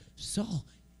saying. Saul,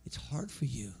 it's hard for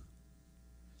you.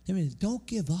 I mean, don't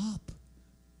give up.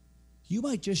 You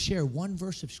might just share one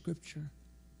verse of Scripture.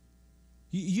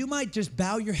 You might just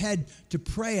bow your head to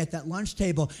pray at that lunch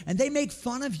table, and they make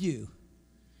fun of you.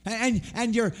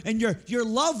 And your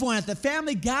loved one at the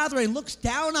family gathering looks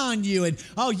down on you, and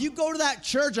you go to that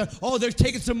church, they're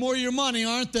taking some more of your money,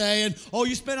 aren't they? And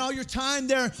you spend all your time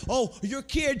there. Your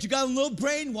kids, you got them a little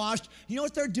brainwashed. You know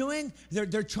what they're doing?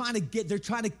 They're trying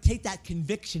to take that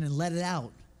conviction and let it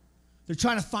out. They're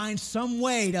trying to find some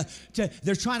way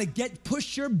they're trying to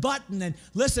push your button. And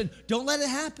listen, don't let it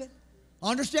happen.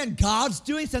 Understand, God's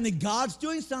doing something. God's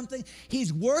doing something.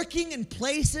 He's working in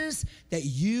places that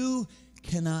you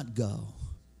cannot go.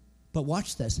 But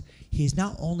watch this. He's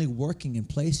not only working in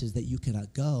places that you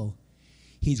cannot go,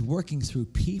 he's working through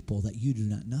people that you do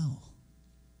not know.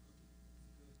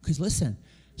 Because listen,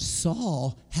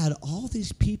 Saul had all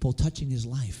these people touching his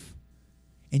life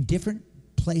in different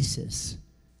places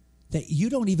that you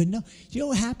don't even know. You know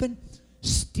what happened?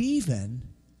 Stephen,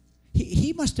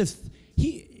 he must have,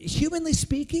 humanly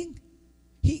speaking,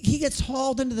 he gets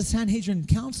hauled into the Sanhedrin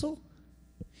council.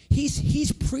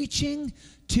 He's preaching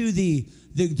to the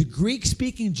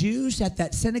Greek-speaking Jews at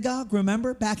that synagogue,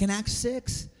 remember, back in Acts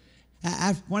 6?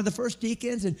 One of the first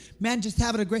deacons, and man, just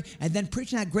having and then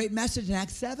preaching that great message in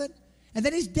Acts 7. And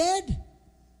then he's dead.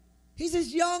 He's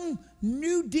this young,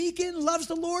 new deacon, loves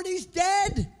the Lord, he's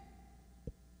dead.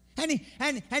 And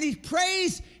he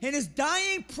prays in his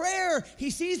dying prayer. He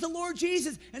sees the Lord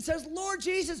Jesus and says, Lord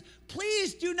Jesus,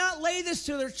 please do not lay this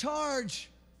to their charge.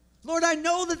 Lord, I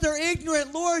know that they're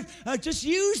ignorant. Lord, just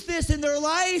use this in their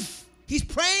life. He's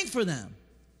praying for them.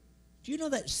 Do you know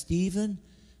that Stephen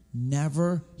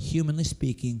never, humanly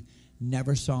speaking,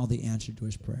 never saw the answer to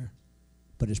his prayer,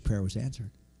 but his prayer was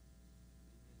answered?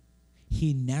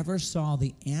 He never saw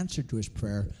the answer to his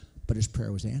prayer, but his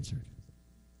prayer was answered.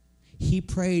 He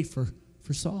prayed for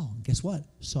Saul. And guess what?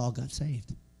 Saul got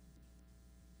saved.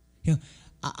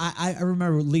 I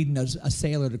remember leading a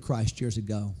sailor to Christ years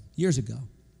ago.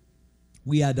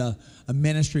 We had a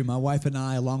ministry, my wife and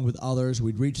I, along with others.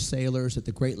 We'd reach sailors at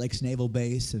the Great Lakes Naval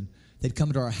Base, and they'd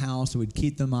come to our house, and we'd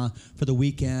keep them for the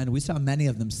weekend. We saw many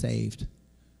of them saved.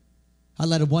 I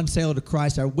led one sailor to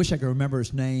Christ. I wish I could remember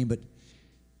his name, but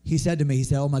he said to me,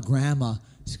 oh, my grandma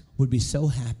would be so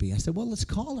happy. I said, well, let's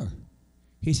call her.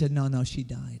 He said, no, she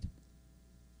died.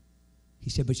 He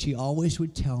said, but she always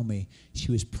would tell me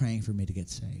she was praying for me to get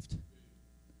saved.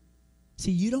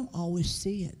 See, you don't always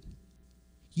see it.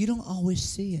 You don't always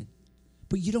see it,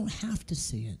 but you don't have to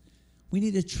see it. We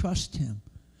need to trust him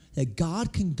that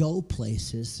God can go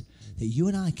places that you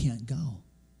and I can't go.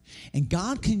 And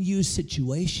God can use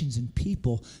situations and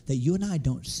people that you and I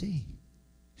don't see.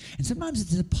 And sometimes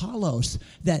it's Apollos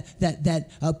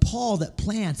Paul that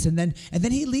plants, and then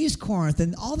he leaves Corinth,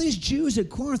 and all these Jews at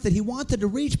Corinth that he wanted to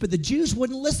reach, but the Jews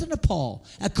wouldn't listen to Paul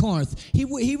at Corinth.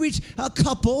 He reached a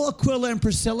couple, Aquila and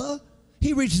Priscilla.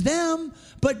 He reached them,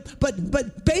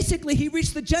 but basically he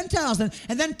reached the Gentiles, and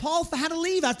then Paul had to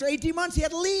leave. After 18 months, he had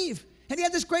to leave. And he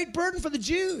had this great burden for the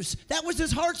Jews. That was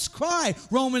his heart's cry.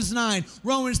 Romans 9,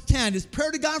 Romans 10. His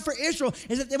prayer to God for Israel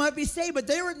is that they might be saved, but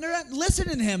they're not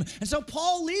listening to him. And so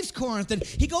Paul leaves Corinth, and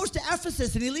he goes to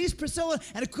Ephesus, and he leaves Priscilla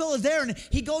and Aquila there, and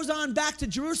he goes on back to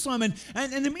Jerusalem.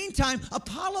 And in the meantime,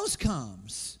 Apollos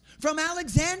comes from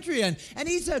Alexandria, and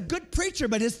he's a good preacher,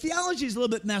 but his theology is a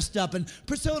little bit messed up. And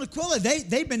Priscilla and Aquila,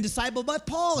 they've been discipled by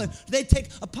Paul, and they take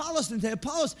Apollos and say,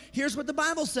 Apollos, here's what the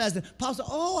Bible says. And Paul said,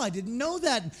 oh, I didn't know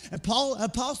that. And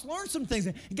Apollos learned some things.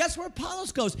 And guess where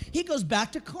Apollos goes? He goes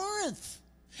back to Corinth.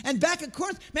 And back at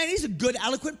Corinth, man, he's a good,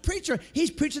 eloquent preacher.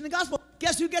 He's preaching the gospel.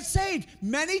 Guess who gets saved?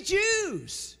 Many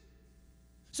Jews.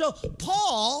 So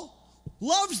Paul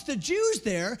loves the Jews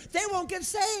there. They won't get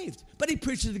saved. But he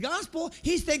preaches the gospel.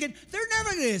 He's thinking they're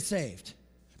never going to get saved.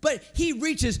 But he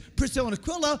reaches Priscilla and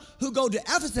Aquila, who go to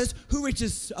Ephesus, who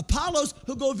reaches Apollos,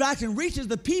 who goes back and reaches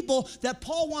the people that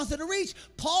Paul wanted to reach.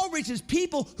 Paul reaches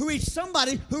people who reach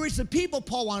somebody who reached the people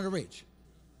Paul wanted to reach.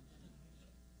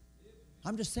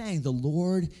 I'm just saying the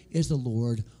Lord is the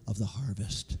Lord of the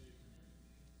harvest.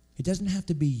 It doesn't have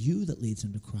to be you that leads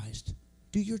them to Christ.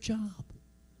 Do your job.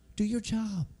 Do your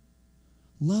job.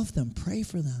 Love them. Pray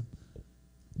for them.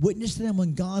 Witness to them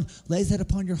when God lays that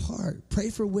upon your heart. Pray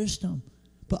for wisdom.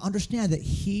 But understand that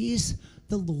he's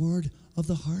the Lord of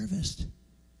the harvest.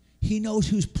 He knows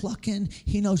who's plucking.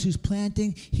 He knows who's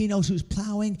planting. He knows who's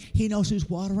plowing. He knows who's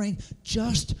watering.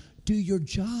 Just do your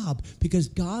job, because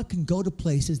God can go to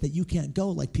places that you can't go,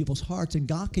 like people's hearts, and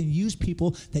God can use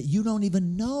people that you don't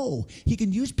even know. He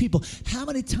can use people. How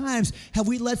many times have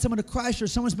we led someone to Christ, or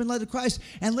someone's been led to Christ,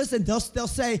 and listen, they'll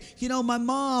say, my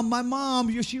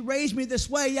mom, she raised me this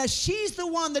way. Yeah, she's the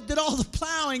one that did all the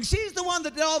plowing. She's the one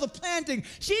that did all the planting.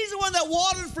 She's the one that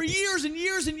watered for years and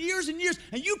years and years and years,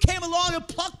 and you came along and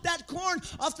plucked that corn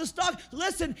off the stalk.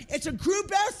 Listen, it's a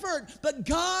group effort, but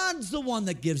God's the one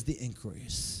that gives the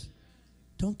increase.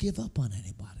 Don't give up on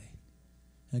anybody.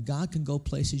 And God can go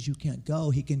places you can't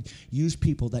go. He can use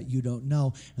people that you don't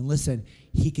know. And listen,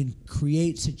 he can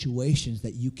create situations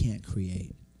that you can't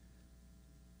create.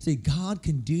 See, God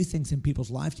can do things in people's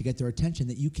lives to get their attention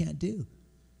that you can't do.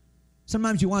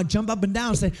 Sometimes you want to jump up and down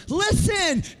and say,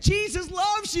 listen, Jesus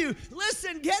loves you.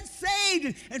 Listen, get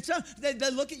saved. And so they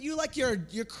look at you like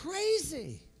you're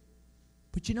crazy.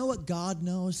 But you know what God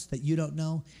knows that you don't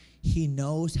know? He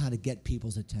knows how to get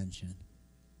people's attention.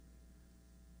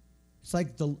 It's like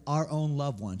our own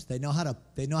loved ones. They know how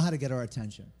to get our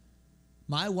attention.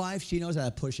 My wife, she knows how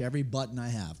to push every button I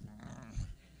have.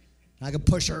 I can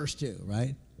push hers too,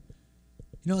 right?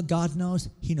 You know what God knows?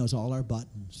 He knows all our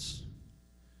buttons.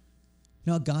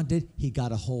 You know what God did? He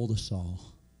got a hold of Saul.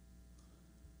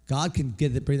 God can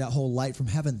bring that whole light from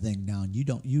heaven thing down. You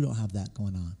don't have that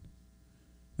going on.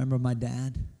 Remember my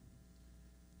dad?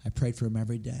 I prayed for him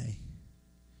every day.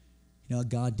 You know what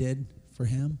God did for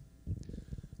him?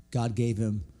 God gave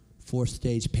him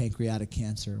 4th-stage pancreatic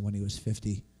cancer when he was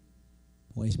 50.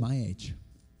 Well, he's my age.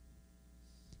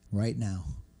 Right now,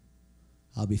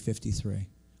 I'll be 53.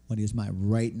 When he was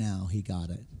right now, he got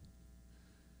it.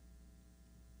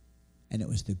 And it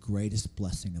was the greatest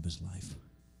blessing of his life.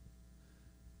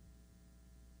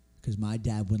 Because my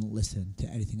dad wouldn't listen to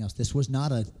anything else. This was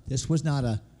not a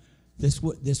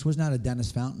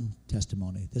Dennis Fountain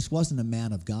testimony. This wasn't a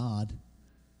man of God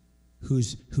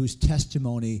whose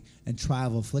testimony and trial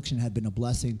of affliction had been a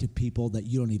blessing to people that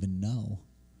you don't even know.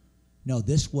 No,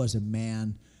 this was a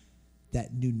man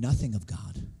that knew nothing of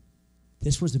God.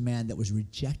 This was a man that was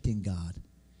rejecting God.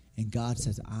 And God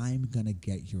says, I'm going to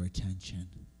get your attention.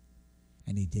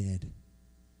 And he did.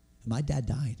 And my dad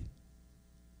died.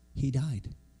 He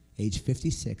died. Age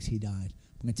 56, he died.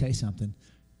 I'm going to tell you something.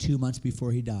 2 months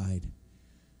before he died,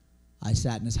 I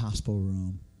sat in his hospital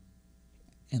room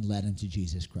and led him to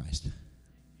Jesus Christ.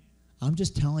 I'm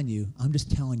just telling you,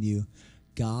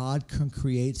 God can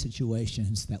create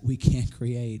situations that we can't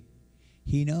create.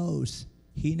 He knows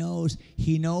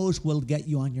what'll get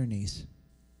you on your knees.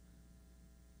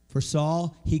 For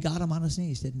Saul, he got him on his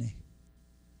knees, didn't he?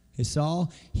 His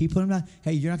Saul, he put him down.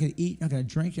 Hey, you're not going to eat, you're not going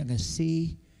to drink, you're not going to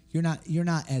see. You're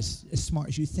not as smart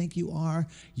as you think you are.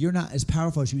 You're not as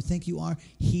powerful as you think you are.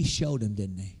 He showed him,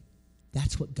 didn't he?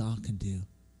 That's what God can do.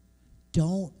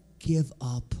 Don't give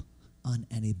up on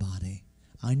anybody.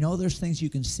 I know there's things you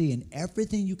can see, and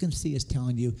everything you can see is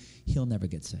telling you he'll never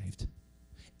get saved.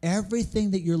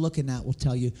 Everything that you're looking at will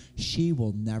tell you she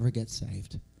will never get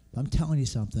saved. But I'm telling you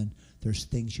something, there's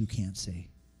things you can't see.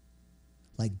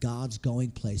 Like God's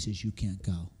going places you can't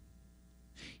go.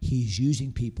 He's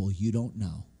using people you don't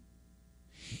know.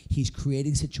 He's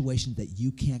creating situations that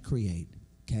you can't create,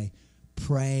 okay?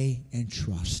 Pray and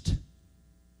trust.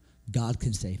 God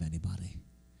can save anybody.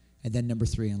 And then number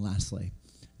 3 and lastly,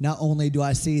 not only do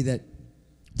I see that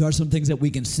there are some things that we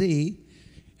can see,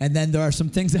 and then there are some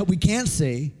things that we can't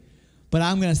see, but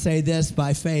I'm going to say this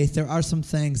by faith, there are some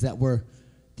things that we're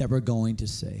going to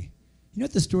see. You know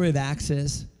what the story of Acts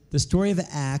is? The story of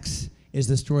Acts is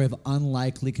the story of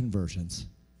unlikely conversions.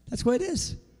 That's what it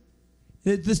is.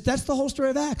 That's the whole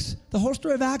story of Acts. The whole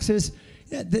story of Acts is,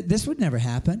 this would never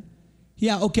happen.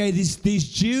 Yeah, okay, these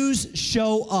Jews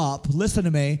show up. Listen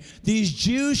to me. These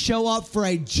Jews show up for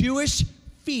a Jewish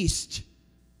feast.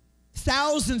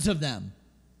 Thousands of them.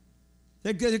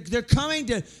 They're coming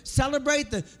to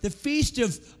celebrate the feast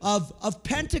of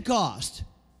Pentecost.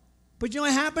 But you know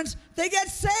what happens? They get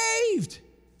saved.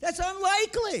 That's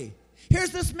unlikely.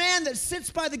 Here's this man that sits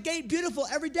by the gate beautiful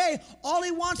every day. All he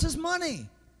wants is money.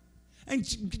 And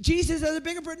Jesus has a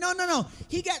bigger person. No.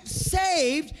 He got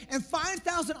saved, and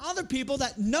 5,000 other people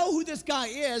that know who this guy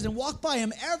is and walk by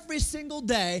him every single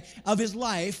day of his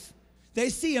life. They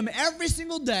see him every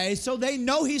single day, so they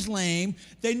know he's lame.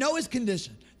 They know his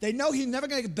condition. They know he's never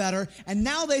going to get better. And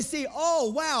now they see,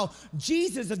 oh, wow,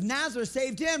 Jesus of Nazareth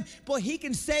saved him. Boy, he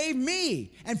can save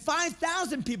me. And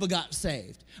 5,000 people got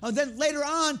saved. And then later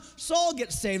on, Saul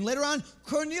gets saved. Later on,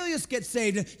 Cornelius gets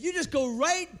saved. You just go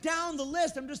right down the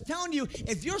list. I'm just telling you,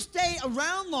 if you stay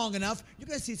around long enough, you're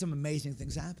going to see some amazing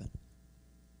things happen.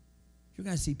 You're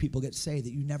going to see people get saved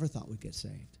that you never thought would get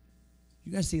saved.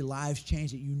 You're going to see lives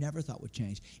change that you never thought would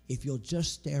change. If you'll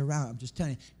just stay around, I'm just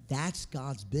telling you, that's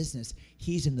God's business.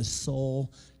 He's in the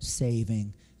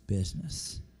soul-saving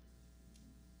business.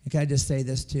 And can I just say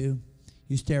this too?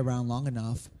 You stay around long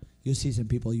enough, you'll see some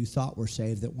people you thought were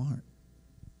saved that weren't.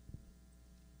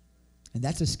 And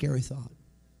that's a scary thought.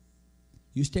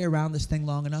 You stay around this thing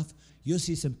long enough, you'll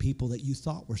see some people that you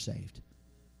thought were saved,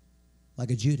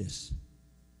 like a Judas.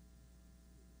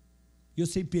 You'll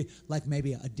see like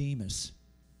maybe a Demas,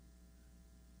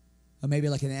 or maybe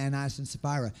like an Ananias and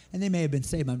Sapphira, and they may have been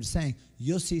saved, but I'm just saying,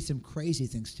 you'll see some crazy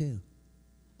things too.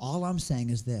 All I'm saying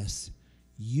is this: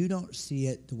 you don't see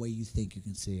it the way you think you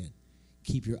can see it.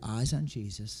 Keep your eyes on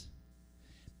Jesus.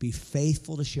 Be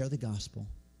faithful to share the gospel.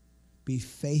 Be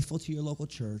faithful to your local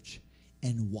church,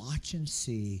 and watch and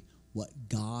see what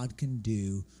God can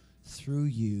do through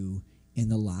you in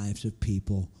the lives of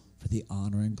people for the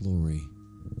honor and glory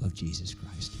of Jesus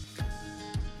Christ.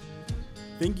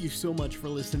 Thank you so much for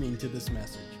listening to this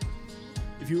message.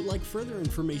 If you would like further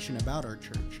information about our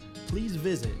church, please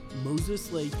visit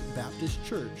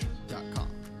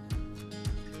MosesLakeBaptistChurch.com.